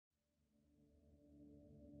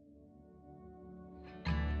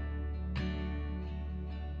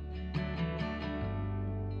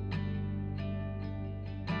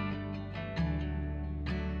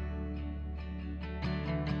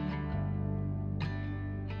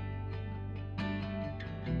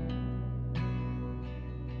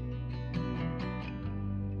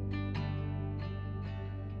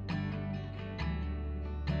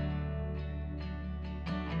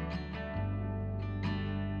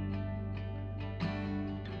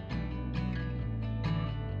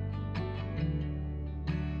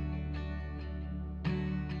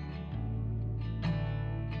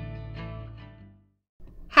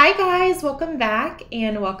Hi guys, welcome back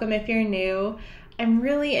and welcome if you're new. I'm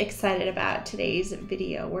really excited about today's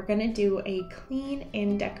video. We're gonna do a clean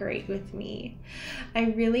and decorate with me. I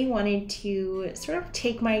really wanted to sort of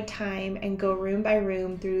take my time and go room by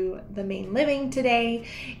room through the main living today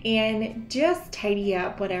and just tidy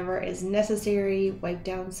up whatever is necessary, wipe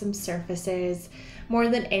down some surfaces. More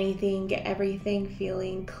than anything, get everything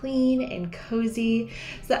feeling clean and cozy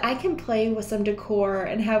so that I can play with some decor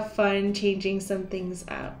and have fun changing some things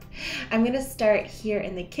up. I'm gonna start here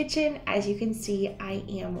in the kitchen. As you can see, I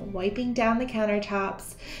am wiping down the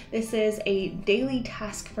countertops. This is a daily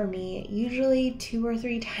task for me, usually 2 or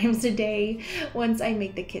 3 times a day. Once I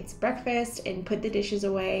make the kids breakfast and put the dishes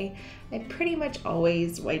away, I pretty much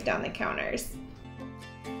always wipe down the counters.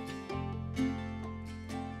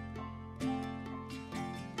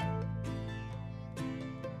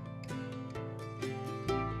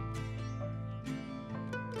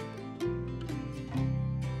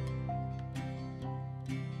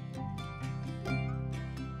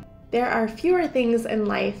 There are fewer things in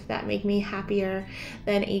life that make me happier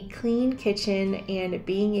than a clean kitchen and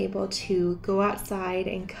being able to go outside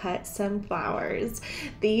and cut some flowers.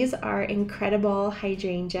 These are incredible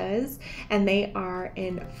hydrangeas and they are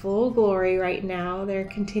in full glory right now. They're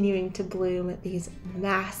continuing to bloom these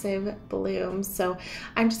massive blooms. So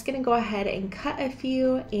I'm just gonna go ahead and cut a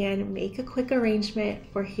few and make a quick arrangement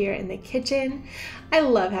for here in the kitchen. I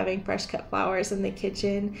love having fresh cut flowers in the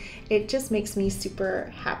kitchen. It just makes me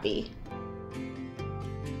super happy.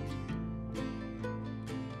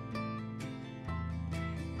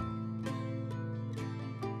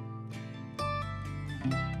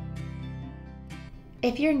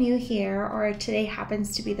 If you're new here or today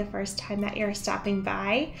happens to be the first time that you're stopping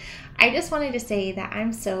by, I just wanted to say that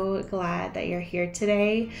I'm so glad that you're here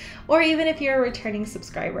today, or even if you're a returning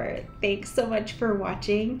subscriber, thanks so much for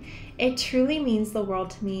watching. It truly means the world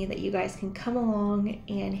to me that you guys can come along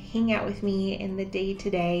and hang out with me in the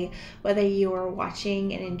day-to-day, whether you're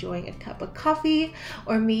watching and enjoying a cup of coffee,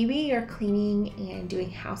 or maybe you're cleaning and doing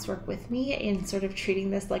housework with me and sort of treating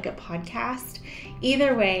this like a podcast.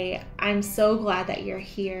 Either way, I'm so glad that you're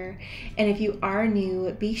here. And if you are new,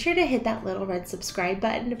 be sure to hit that little red subscribe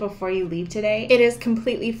button before you leave today. It is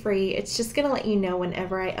completely free. It's just gonna let you know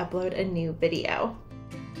whenever I upload a new video.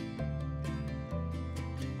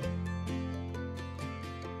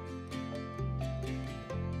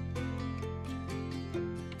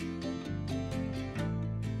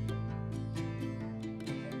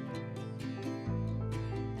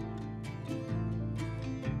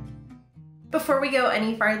 Before we go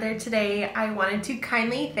any farther today, I wanted to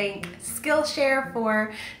kindly thank Skillshare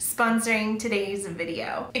for sponsoring today's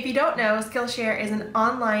video. If you don't know, Skillshare is an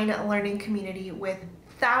online learning community with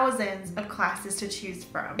thousands of classes to choose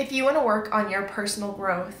from. If you want to work on your personal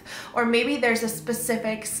growth, or maybe there's a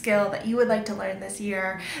specific skill that you would like to learn this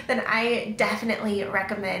year, then I definitely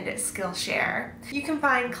recommend Skillshare. You can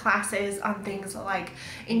find classes on things like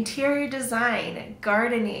interior design,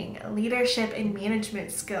 gardening, leadership and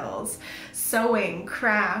management skills, sewing,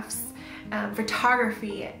 crafts,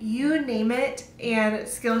 photography, you name it, and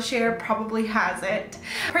Skillshare probably has it.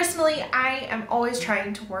 Personally, I am always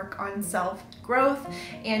trying to work on self-growth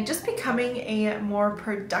and just becoming a more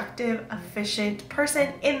productive, efficient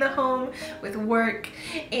person in the home with work,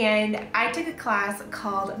 and I took a class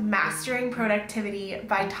called Mastering Productivity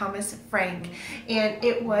by Thomas Frank, and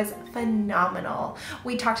it was phenomenal.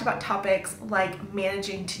 We talked about topics like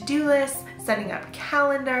managing to-do lists, setting up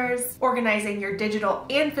calendars, organizing your digital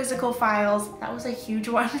and physical files. That was a huge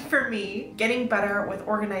one for me. Getting better with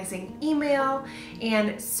organizing email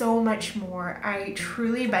and so much more. I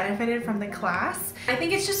truly benefited from the class. I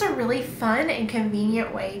think it's just a really fun and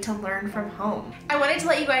convenient way to learn from home. I wanted to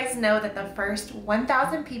let you guys know that the first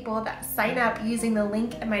 1,000 people that sign up using the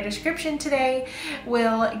link in my description today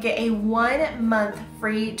will get a 1-month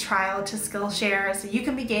free trial to Skillshare so you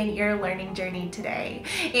can begin your learning journey today.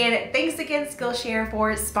 And thanks again, Skillshare,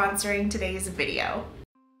 for sponsoring today's video.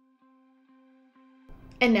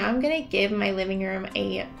 And now I'm gonna give my living room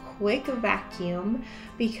a quick vacuum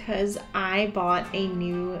because I bought a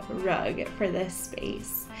new rug for this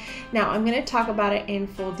space. Now I'm going to talk about it in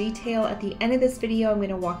full detail at the end of this video. I'm going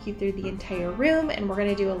to walk you through the entire room and we're going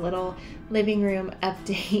to do a little living room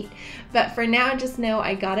update. But for now, just know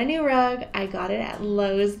I got a new rug. I got it at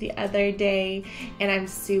Lowe's the other day and I'm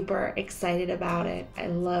super excited about it. I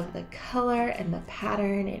love the color and the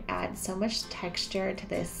pattern. It adds so much texture to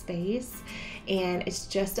this space and it's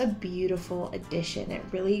just a beautiful addition. It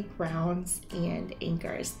really grounds and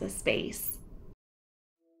anchors the space.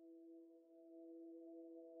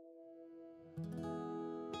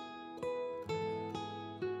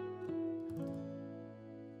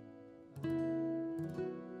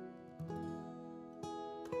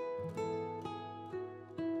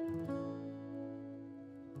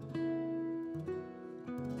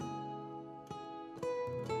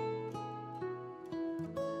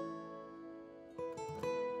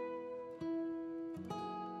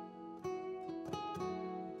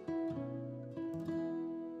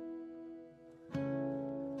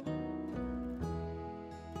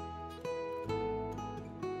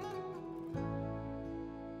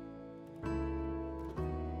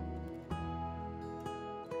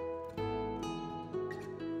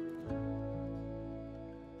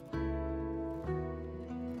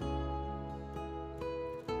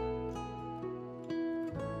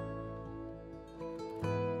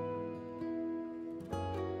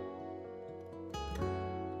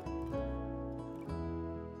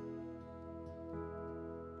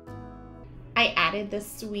 I added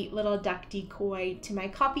this sweet little duck decoy to my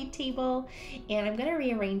coffee table, and I'm gonna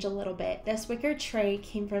rearrange a little bit. This wicker tray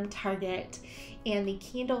came from Target, and the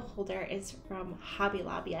candle holder is from Hobby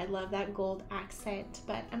Lobby. I love that gold accent,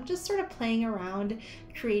 but I'm just sort of playing around,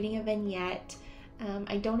 creating a vignette.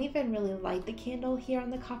 I don't even really light the candle here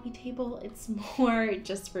on the coffee table. It's more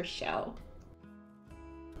just for show.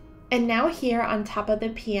 And now here on top of the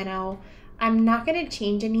piano, I'm not going to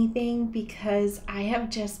change anything because I have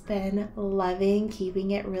just been loving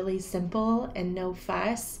keeping it really simple and no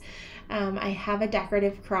fuss. I have a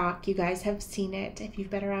decorative crock. You guys have seen it if you've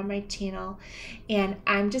been around my channel. And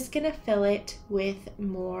I'm just going to fill it with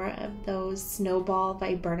more of those snowball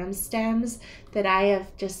viburnum stems that I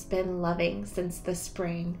have just been loving since the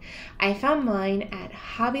spring. I found mine at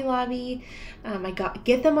Hobby Lobby.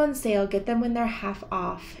 Get them on sale, get them when they're half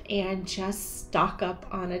off, and just stock up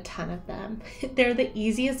on a ton of them. They're the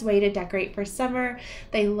easiest way to decorate for summer.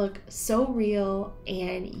 They look so real,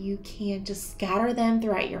 and you can just scatter them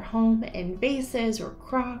throughout your home in vases or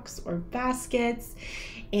crocks or baskets,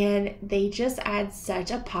 and they just add such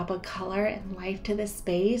a pop of color and life to the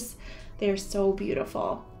space. They're so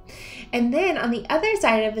beautiful. And then on the other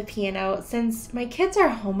side of the piano, since my kids are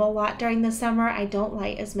home a lot during the summer, I don't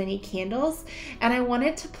light as many candles, and I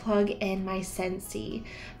wanted to plug in my Scentsy.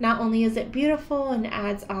 Not only is it beautiful and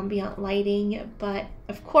adds ambient lighting, but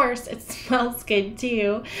of course it smells good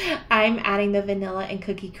too. I'm adding the vanilla and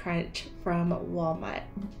cookie crunch from Walmart.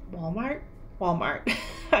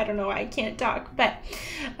 I don't know why I can't talk, but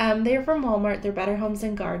they're from Walmart. They're Better Homes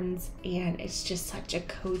and Gardens, and it's just such a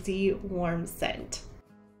cozy, warm scent.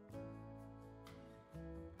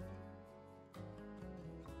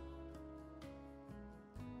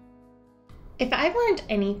 If I've learned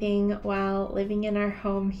anything while living in our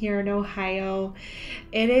home here in Ohio,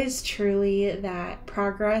 it is truly that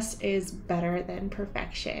progress is better than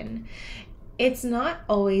perfection. It's not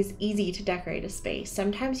always easy to decorate a space.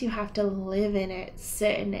 Sometimes you have to live in it,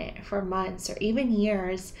 sit in it for months or even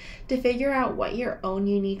years to figure out what your own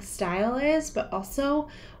unique style is, but also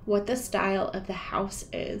what the style of the house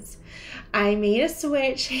is. I made a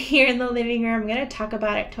switch here in the living room. I'm going to talk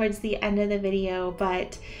about it towards the end of the video,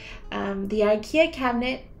 but the IKEA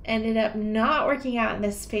cabinet ended up not working out in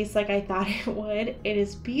this space like I thought it would. It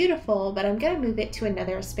is beautiful, but I'm going to move it to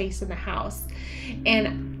another space in the house.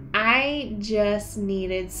 And I just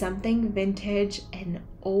needed something vintage and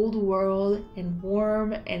old world and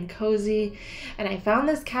warm and cozy. And I found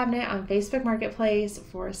this cabinet on Facebook Marketplace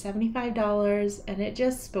for $75, and it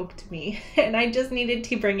just spoke to me. And I just needed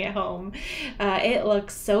to bring it home. It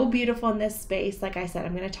looks so beautiful in this space. Like I said,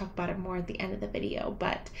 I'm going to talk about it more at the end of the video,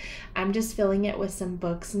 but I'm just filling it with some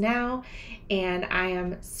books now, and I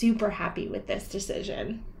am super happy with this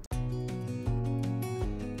decision.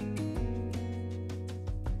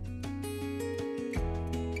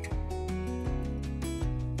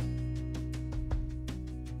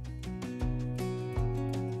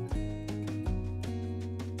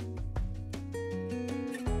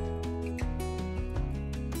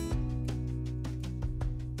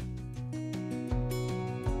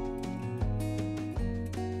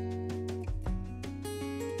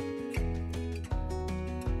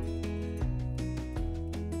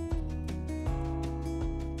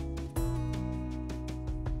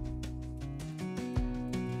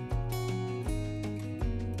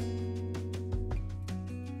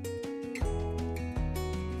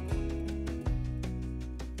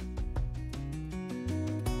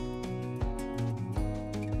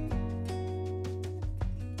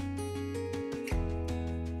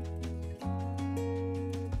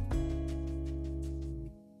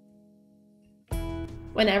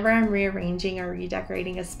 Whenever I'm rearranging or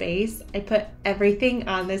redecorating a space, I put everything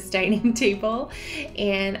on this dining table,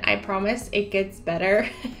 and I promise it gets better.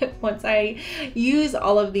 Once I use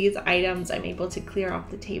all of these items, I'm able to clear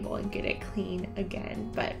off the table and get it clean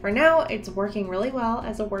again. But for now, it's working really well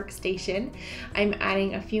as a workstation. I'm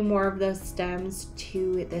adding a few more of those stems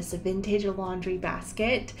to this vintage laundry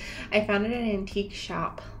basket. I found it at an antique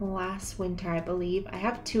shop last winter, I believe. I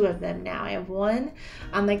have two of them now. I have one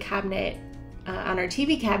on the cabinet on our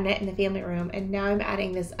TV cabinet in the family room, and now I'm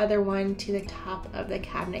adding this other one to the top of the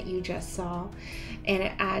cabinet you just saw, and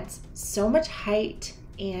it adds so much height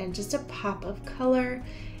and just a pop of color.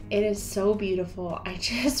 It is so beautiful. I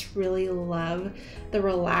just really love the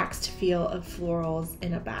relaxed feel of florals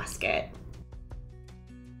in a basket.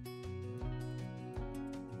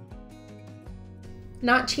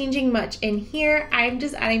 Not changing much in here. I'm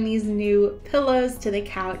just adding these new pillows to the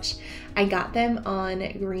couch. I got them on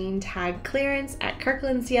green tag clearance at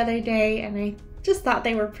Kirkland's the other day, and I just thought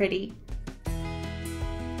they were pretty.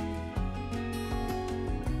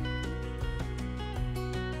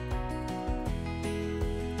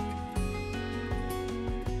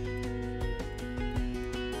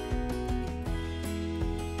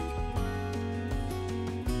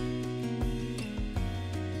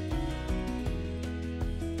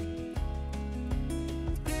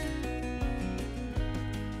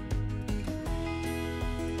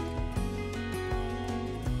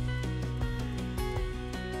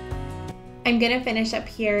 I'm gonna finish up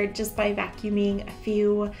here just by vacuuming a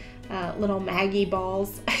few little Maggie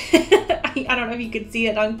balls. I don't know if you could see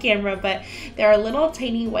it on camera, but there are little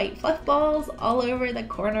tiny white fluff balls all over the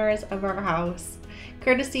corners of our house,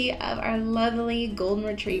 courtesy of our lovely golden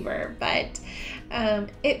retriever. But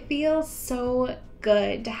it feels so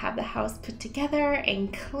good to have the house put together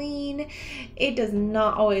and clean. It does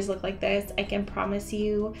not always look like this, I can promise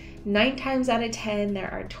you. 9 times out of 10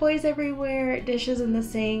 there are toys everywhere, dishes in the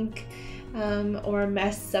sink, or a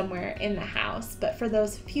mess somewhere in the house. But for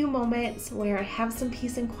those few moments where I have some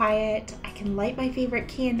peace and quiet, I can light my favorite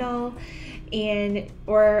candle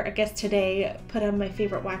or I guess today put on my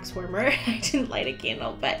favorite wax warmer. I didn't light a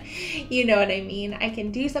candle, but you know what I mean. I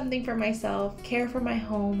can do something for myself, care for my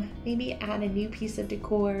home, maybe add a new piece of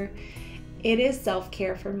decor. It is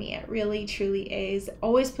self-care for me. It really, truly is. It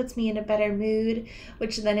always puts me in a better mood,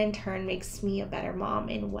 which then in turn makes me a better mom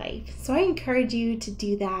and wife. So I encourage you to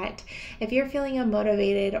do that. If you're feeling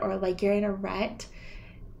unmotivated or like you're in a rut,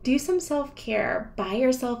 do some self-care. Buy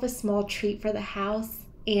yourself a small treat for the house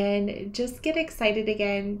and just get excited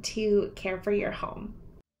again to care for your home.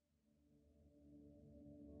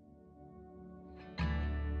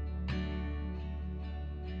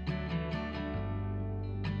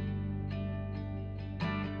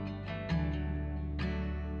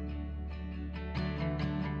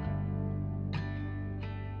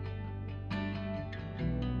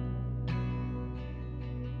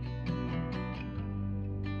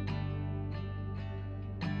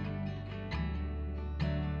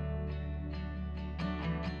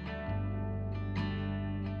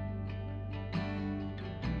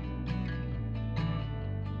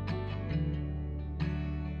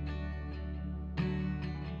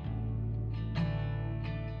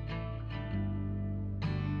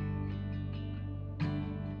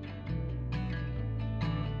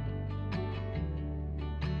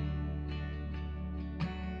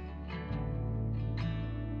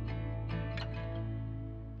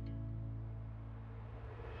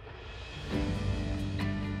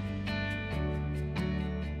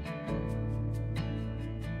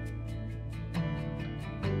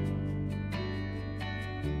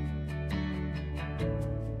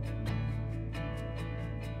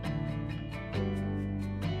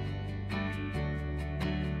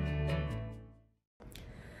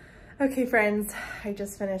 Okay friends, I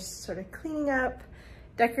just finished sort of cleaning up,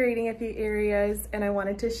 decorating a few areas, and I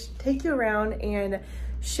wanted to take you around and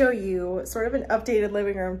show you sort of an updated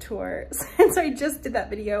living room tour. Since I just did that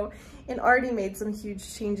video and already made some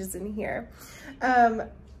huge changes in here.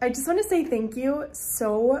 I just want to say thank you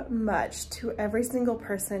so much to every single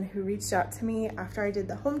person who reached out to me after I did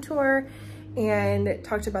the home tour and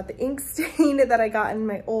talked about the ink stain that I got in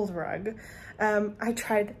my old rug. I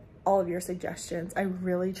tried all of your suggestions. I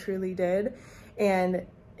really truly did, and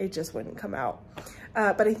it just wouldn't come out.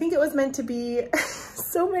 But I think it was meant to be.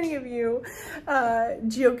 So many of you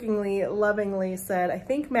jokingly, lovingly said, I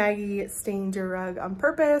think Maggie stained your rug on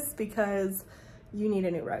purpose because you need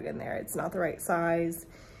a new rug in there. It's not the right size.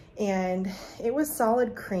 And it was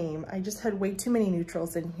solid cream. I just had way too many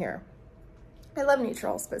neutrals in here. I love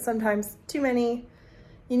neutrals, but sometimes too many.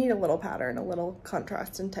 You need a little pattern, a little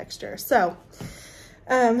contrast and texture. So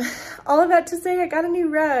all of that to say, I got a new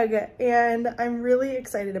rug and I'm really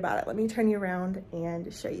excited about it. Let me turn you around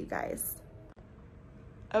and show you guys.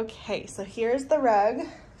 Okay, so here's the rug.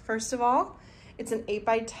 First of all, it's an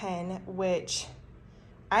 8x10, which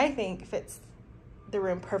I think fits the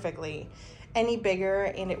room perfectly. Any bigger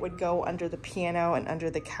and it would go under the piano and under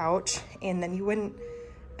the couch, and then you wouldn't,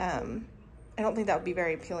 I don't think that would be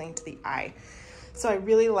very appealing to the eye. So I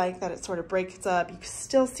really like that it sort of breaks up. You can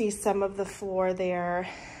still see some of the floor there,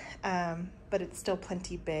 but it's still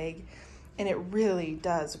plenty big. And it really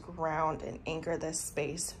does ground and anchor this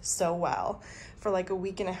space so well. For like a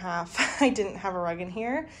week and a half, I didn't have a rug in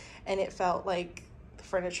here, and it felt like the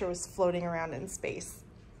furniture was floating around in space.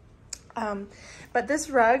 But this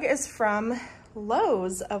rug is from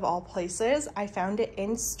Lowe's, of all places. I found it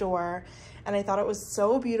in store, and I thought it was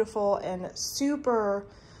so beautiful and super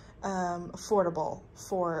affordable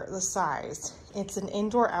for the size. It's an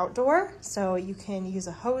indoor-outdoor, so you can use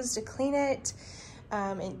a hose to clean it.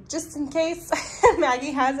 And just in case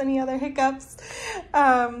Maggie has any other hiccups,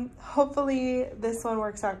 hopefully this one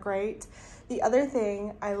works out great. The other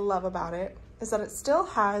thing I love about it is that it still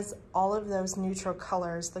has all of those neutral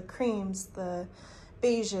colors, the creams, the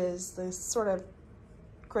beiges, the sort of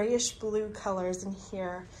grayish blue colors in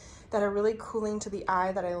here that are really cooling to the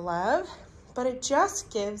eye that I love, but it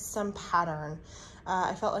just gives some pattern.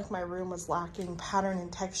 I felt like my room was lacking pattern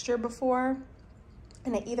and texture before,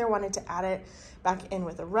 and I either wanted to add it back in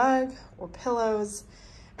with a rug or pillows,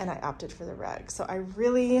 and I opted for the rug. So I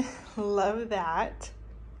really love that.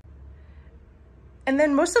 And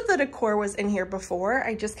then most of the decor was in here before.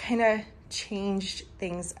 I just kind of changed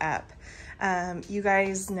things up. You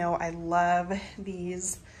guys know I love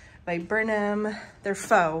these viburnum, they're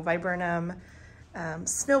faux viburnum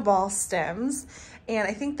snowball stems. And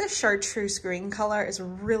I think the chartreuse green color is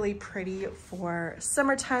really pretty for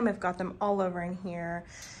summertime. I've got them all over in here.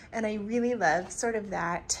 And I really love sort of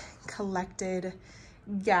that collected,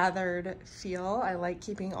 gathered feel. I like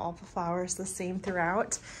keeping all the flowers the same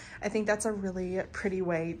throughout. I think that's a really pretty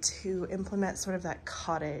way to implement sort of that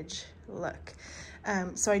cottage look.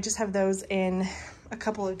 So I just have those in a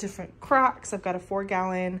couple of different crocks. I've got a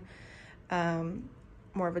 4-gallon,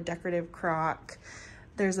 more of a decorative crock.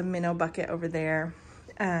 There's a minnow bucket over there.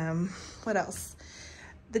 What else?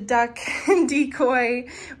 The duck decoy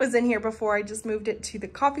was in here before. I just moved it to the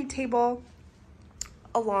coffee table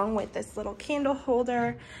along with this little candle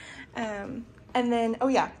holder. And then, oh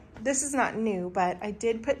yeah, this is not new, but I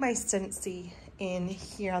did put my Scentsy in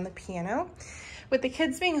here on the piano. With the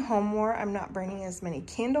kids being home more, I'm not burning as many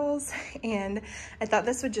candles, and I thought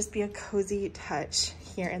this would just be a cozy touch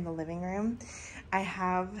here in the living room. I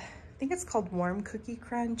have, I think it's called warm cookie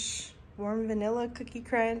crunch, warm vanilla cookie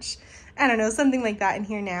crunch. I don't know, something like that in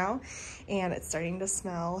here now. And it's starting to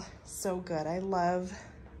smell so good. I love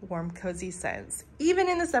warm, cozy scents, even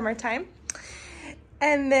in the summertime.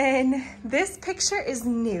 And then this picture is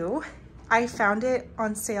new. I found it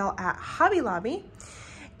on sale at Hobby Lobby,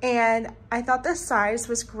 and I thought the size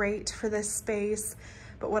was great for this space.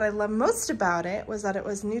 But what I love most about it was that it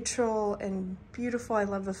was neutral and beautiful. I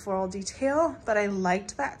love the floral detail, but I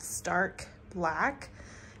liked that stark black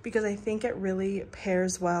because I think it really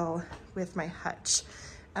pairs well with my hutch.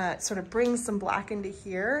 It sort of brings some black into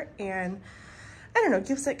here, and I don't know,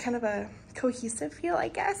 gives it kind of a cohesive feel, I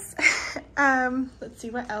guess. Let's see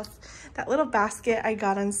what else. That little basket I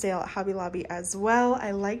got on sale at Hobby Lobby as well.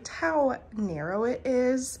 I liked how narrow it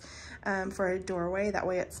is for a doorway. That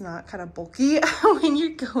way it's not kind of bulky when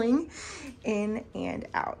you're going in and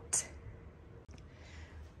out.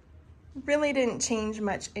 Really didn't change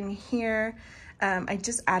much in here. I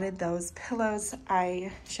just added those pillows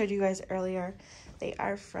I showed you guys earlier. They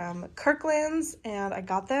are from Kirkland's, and I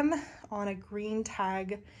got them on a green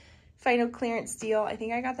tag final clearance deal. I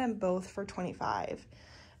think I got them both for $25,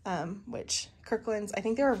 which Kirkland's, I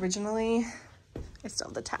think they were originally, I still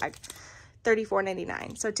have the tag,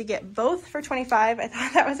 $34.99. So to get both for $25, I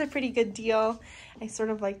thought that was a pretty good deal. I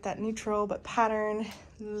sort of like that neutral but pattern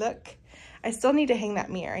look. I still need to hang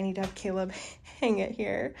that mirror. I need to have Caleb hang it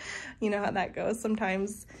here. You know how that goes.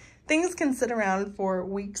 Sometimes things can sit around for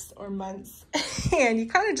weeks or months and you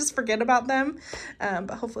kind of just forget about them,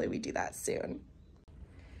 but hopefully we do that soon.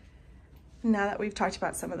 Now that we've talked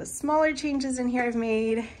about some of the smaller changes in here I've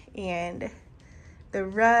made and the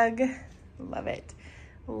rug, love it.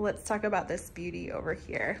 Let's talk about this beauty over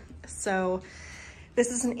here. So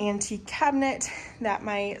this is an antique cabinet that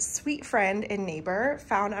my sweet friend and neighbor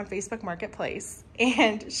found on Facebook Marketplace,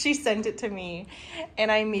 and she sent it to me,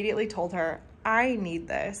 and I immediately told her, I need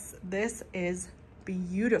this. This is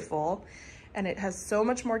beautiful, and it has so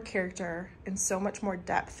much more character and so much more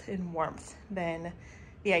depth and warmth than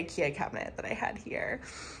the IKEA cabinet that I had here.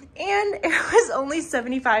 And it was only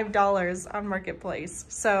 $75 on Marketplace,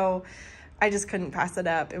 so I just couldn't pass it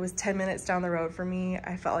up. It was 10 minutes down the road for me.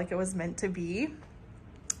 I felt like it was meant to be.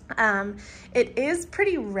 It is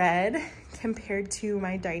pretty red compared to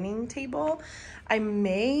my dining table. I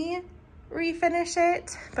may refinish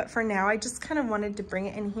it, but for now I just kind of wanted to bring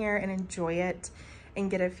it in here and enjoy it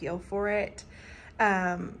and get a feel for it.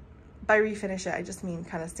 By refinish it, I just mean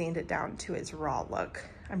kind of sand it down to its raw look.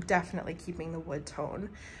 I'm definitely keeping the wood tone.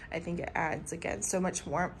 I think it adds, again, so much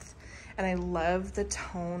warmth, and I love the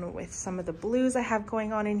tone with some of the blues I have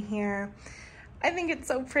going on in here. I think it's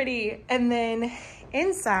so pretty. And then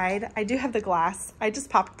inside, I do have the glass. I just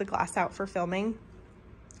popped the glass out for filming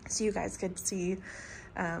so you guys could see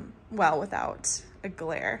well without a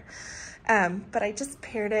glare. But I just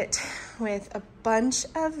paired it with a bunch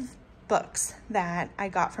of books that I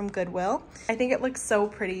got from Goodwill. I think it looks so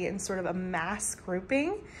pretty in sort of a mass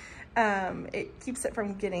grouping. It keeps it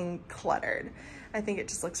from getting cluttered. I think it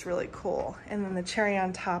just looks really cool. And then the cherry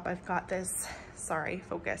on top, I've got this, sorry,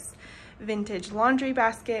 focus, vintage laundry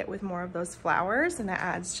basket with more of those flowers, and it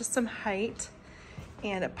adds just some height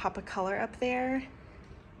and a pop of color up there.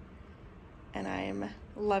 And I'm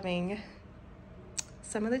loving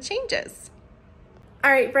some of the changes. All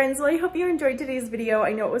right, friends, well, I hope you enjoyed today's video.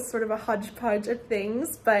 I know it was sort of a hodgepodge of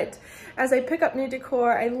things, but as I pick up new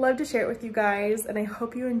decor, I love to share it with you guys, and I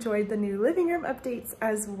hope you enjoyed the new living room updates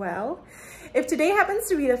as well. If today happens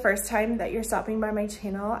to be the first time that you're stopping by my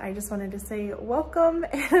channel, I just wanted to say welcome,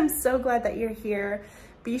 and I'm so glad that you're here.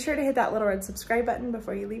 Be sure to hit that little red subscribe button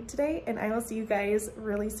before you leave today, and I will see you guys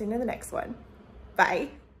really soon in the next one. Bye.